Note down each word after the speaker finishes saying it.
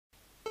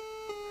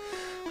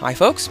Hi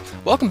folks,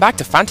 welcome back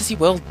to Fantasy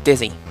World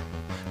Dizzy.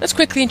 Let's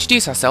quickly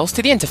introduce ourselves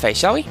to the interface,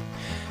 shall we?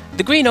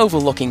 The green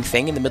oval looking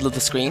thing in the middle of the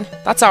screen,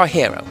 that's our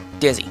hero,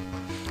 Dizzy.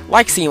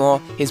 Like Seymour,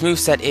 his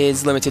moveset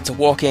is limited to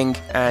walking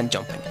and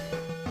jumping.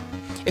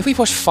 If we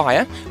push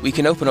fire, we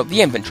can open up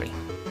the inventory,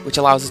 which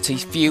allows us to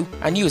view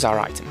and use our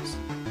items.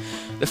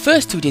 The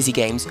first two Dizzy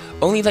games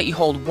only let you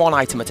hold one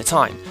item at a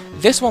time.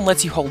 This one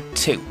lets you hold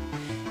two.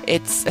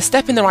 It's a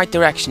step in the right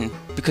direction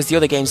because the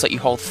other games let you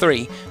hold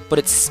three, but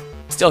it's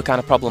still kind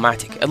of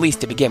problematic, at least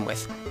to begin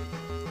with.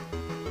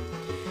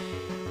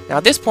 Now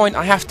at this point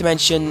I have to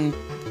mention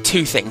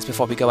two things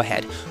before we go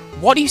ahead.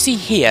 What you see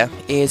here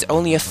is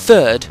only a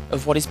third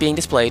of what is being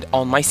displayed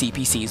on my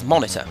CPC's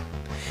monitor.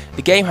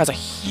 The game has a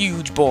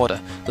huge border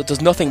that does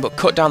nothing but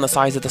cut down the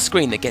size of the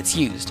screen that gets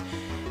used,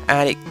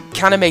 and it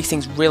kind of makes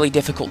things really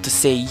difficult to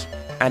see,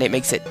 and it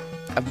makes it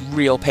a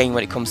real pain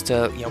when it comes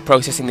to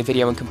processing the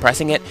video and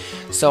compressing it.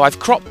 So I've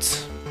cropped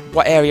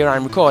what area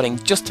I'm recording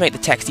just to make the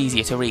text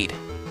easier to read.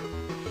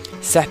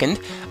 Second,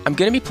 I'm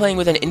going to be playing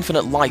with an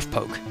infinite life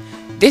poke.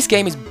 This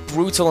game is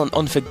brutal and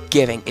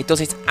unforgiving. It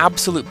does its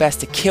absolute best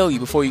to kill you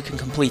before you can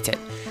complete it.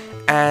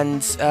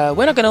 And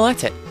we're not going to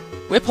let it.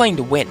 We're playing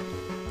to win.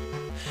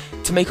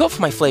 To make up for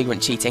my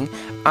flagrant cheating,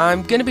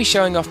 I'm going to be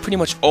showing off pretty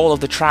much all of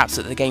the traps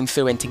that the game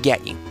threw in to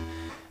get you.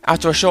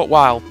 After a short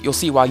while, you'll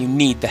see why you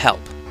need the help.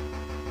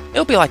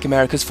 It'll be like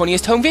America's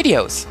Funniest Home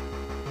Videos.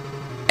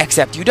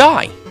 Except you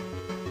die.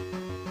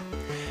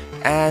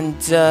 And,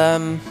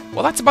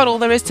 well, that's about all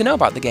there is to know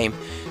about the game.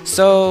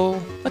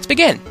 So, let's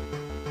begin.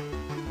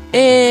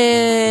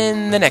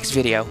 In the next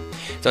video.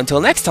 So until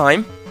next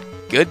time,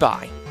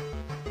 goodbye.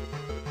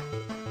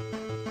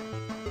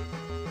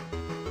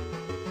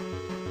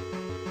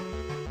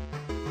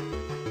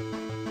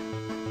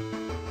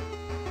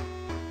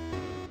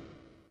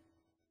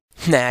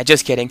 Nah,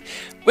 just kidding.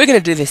 We're going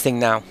to do this thing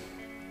now.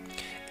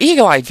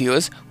 Eagle-eyed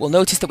viewers will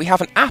notice that we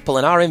have an apple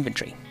in our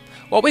inventory.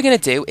 What we're going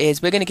to do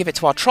is we're going to give it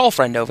to our troll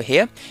friend over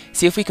here,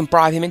 see if we can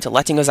bribe him into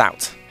letting us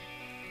out.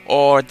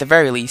 Or at the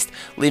very least,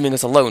 leaving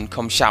us alone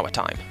come shower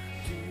time.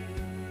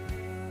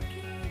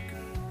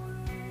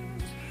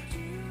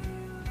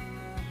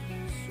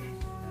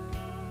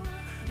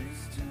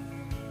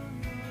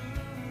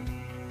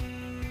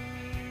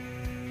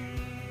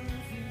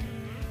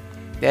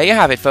 There you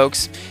have it,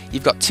 folks.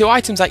 You've got two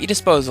items at your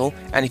disposal,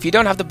 and if you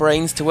don't have the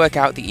brains to work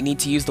out that you need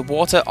to use the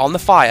water on the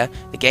fire,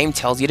 the game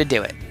tells you to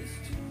do it.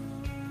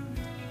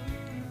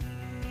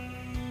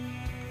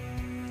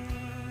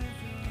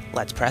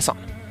 Let's press on.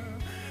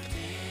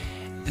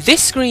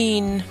 This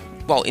screen,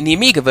 well, in the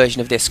Amiga version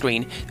of this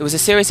screen, there was a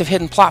series of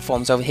hidden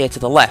platforms over here to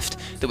the left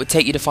that would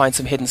take you to find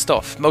some hidden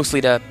stuff,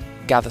 mostly to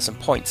gather some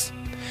points.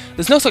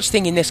 There's no such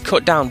thing in this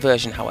cut-down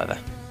version, however.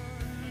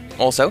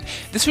 Also,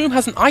 this room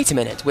has an item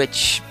in it,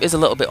 which is a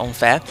little bit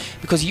unfair,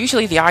 because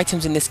usually the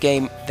items in this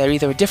game, they're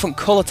either a different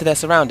colour to their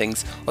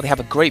surroundings, or they have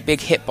a great big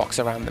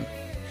hitbox around them.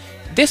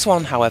 This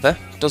one, however,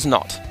 does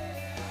not.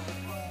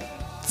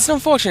 It's an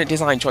unfortunate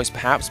design choice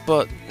perhaps,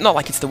 but not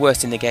like it's the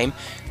worst in the game,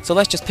 so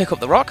let's just pick up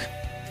the rock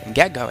and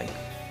get going.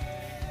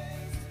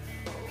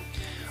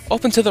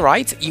 Up and to the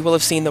right, you will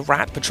have seen the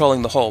rat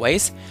patrolling the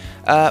hallways.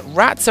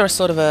 Rats are a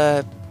sort of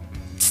a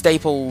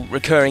staple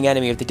recurring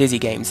enemy of the Dizzy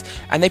games,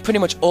 and they pretty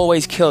much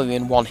always kill you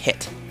in one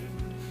hit.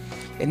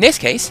 In this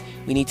case,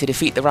 we need to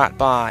defeat the rat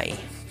by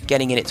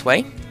getting in its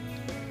way,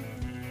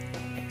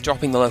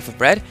 dropping the loaf of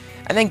bread,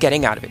 and then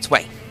getting out of its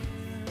way.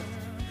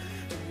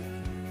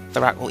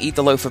 The rat will eat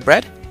the loaf of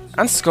bread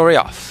and scurry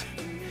off.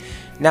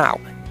 Now,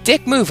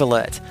 dick move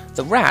alert,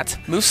 the rat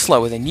moves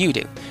slower than you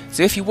do,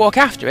 so if you walk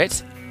after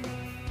it,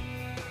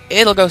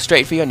 it'll go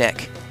straight for your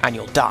neck and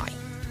you'll die,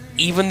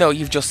 even though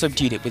you've just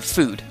subdued it with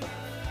food.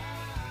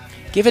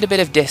 Give it a bit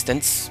of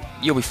distance,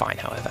 you'll be fine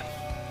however.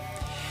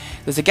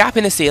 There's a gap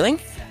in the ceiling,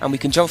 and we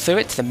can jump through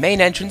it to the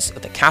main entrance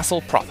of the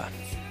castle proper.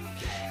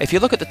 If you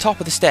look at the top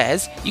of the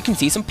stairs, you can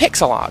see some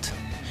pixel art.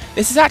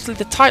 This is actually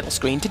the title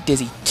screen to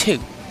Dizzy 2,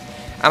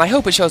 and I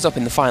hope it shows up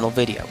in the final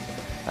video.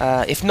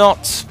 If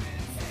not,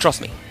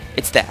 trust me,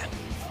 it's there.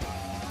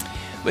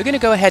 We're going to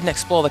go ahead and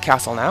explore the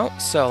castle now,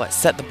 so let's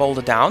set the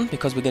boulder down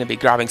because we're going to be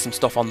grabbing some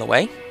stuff on the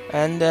way,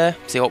 and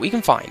see what we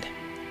can find.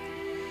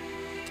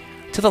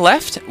 To the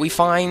left, we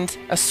find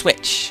a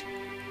switch.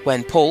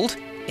 When pulled,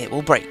 it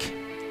will break.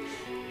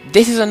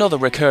 This is another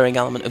recurring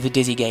element of the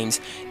Dizzy games.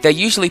 They're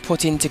usually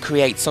put in to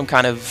create some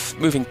kind of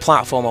moving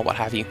platform or what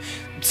have you,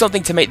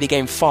 something to make the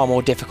game far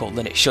more difficult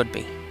than it should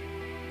be.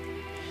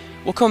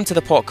 We'll come to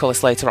the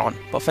portcullis later on,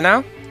 but for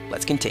now,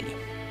 let's continue.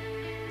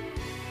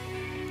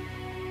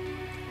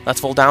 Let's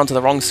fall down to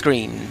the wrong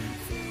screen.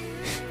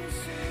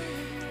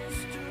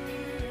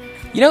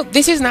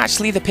 This isn't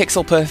actually the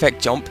pixel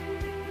perfect jump.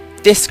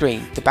 This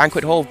screen, the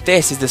banquet hall,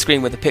 this is the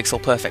screen with the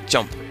pixel perfect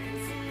jump.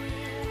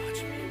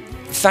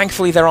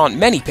 Thankfully there aren't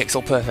many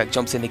pixel perfect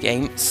jumps in the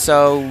game,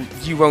 so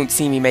you won't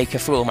see me make a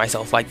fool of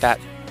myself like that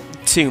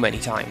too many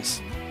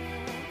times.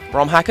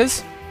 ROM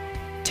hackers,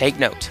 take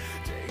note.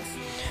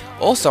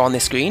 Also on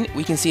this screen,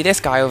 we can see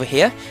this guy over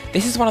here.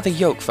 This is one of the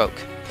Yoke folk.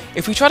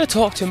 If we try to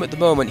talk to him at the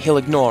moment, he'll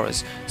ignore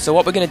us. So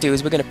what we're going to do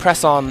is we're going to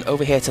press on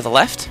over here to the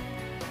left,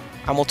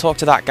 and we'll talk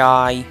to that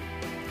guy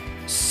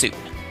soon.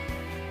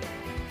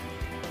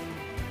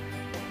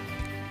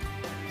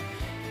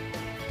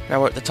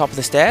 Now we're at the top of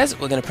the stairs,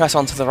 we're going to press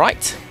on to the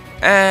right,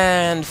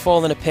 and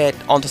fall in a pit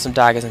onto some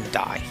daggers and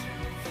die.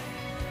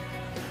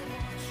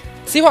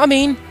 See what I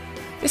mean?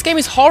 This game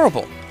is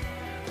horrible.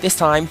 This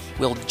time,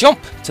 we'll jump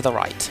to the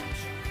right.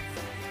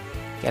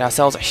 Get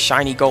ourselves a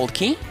shiny gold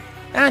key,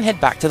 and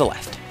head back to the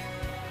left.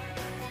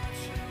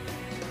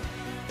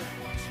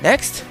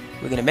 Next,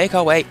 we're going to make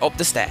our way up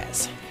the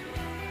stairs.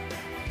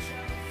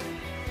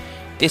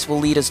 This will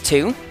lead us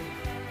to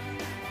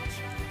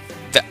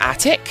the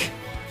attic.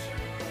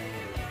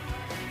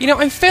 You know,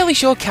 I'm fairly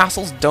sure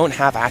castles don't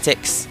have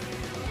attics.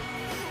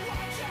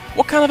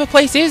 What kind of a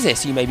place is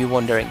this, you may be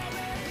wondering?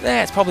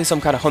 It's probably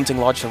some kind of hunting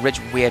lodge for rich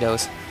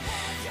weirdos.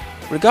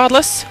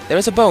 Regardless, there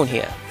is a bone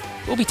here.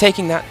 We'll be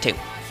taking that too.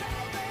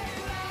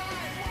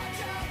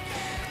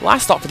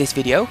 Last stop for this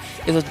video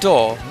is a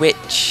door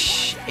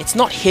which, it's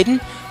not hidden,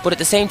 but at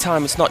the same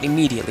time it's not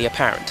immediately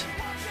apparent.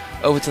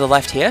 Over to the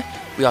left here,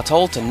 we are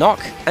told to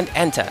knock and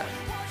enter,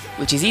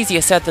 which is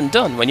easier said than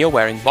done when you're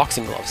wearing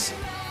boxing gloves.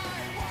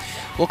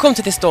 We'll come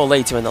to this door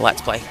later in the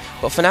Let's Play,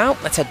 but for now,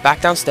 let's head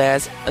back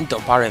downstairs and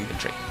dump our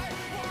inventory.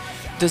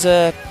 There's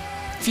a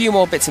few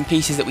more bits and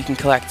pieces that we can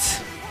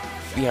collect,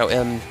 you know,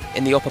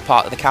 in the upper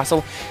part of the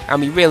castle,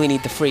 and we really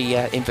need the free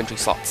inventory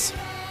slots.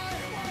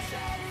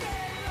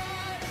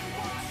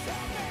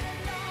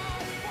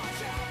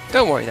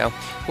 Don't worry though,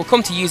 we'll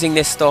come to using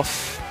this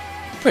stuff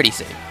pretty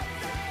soon.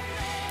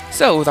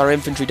 So, with our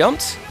inventory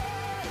dumped,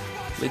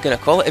 we're going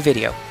to call it a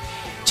video.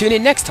 Tune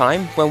in next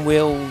time when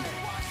we'll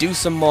do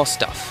some more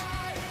stuff.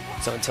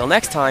 So until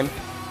next time,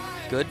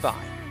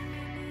 goodbye.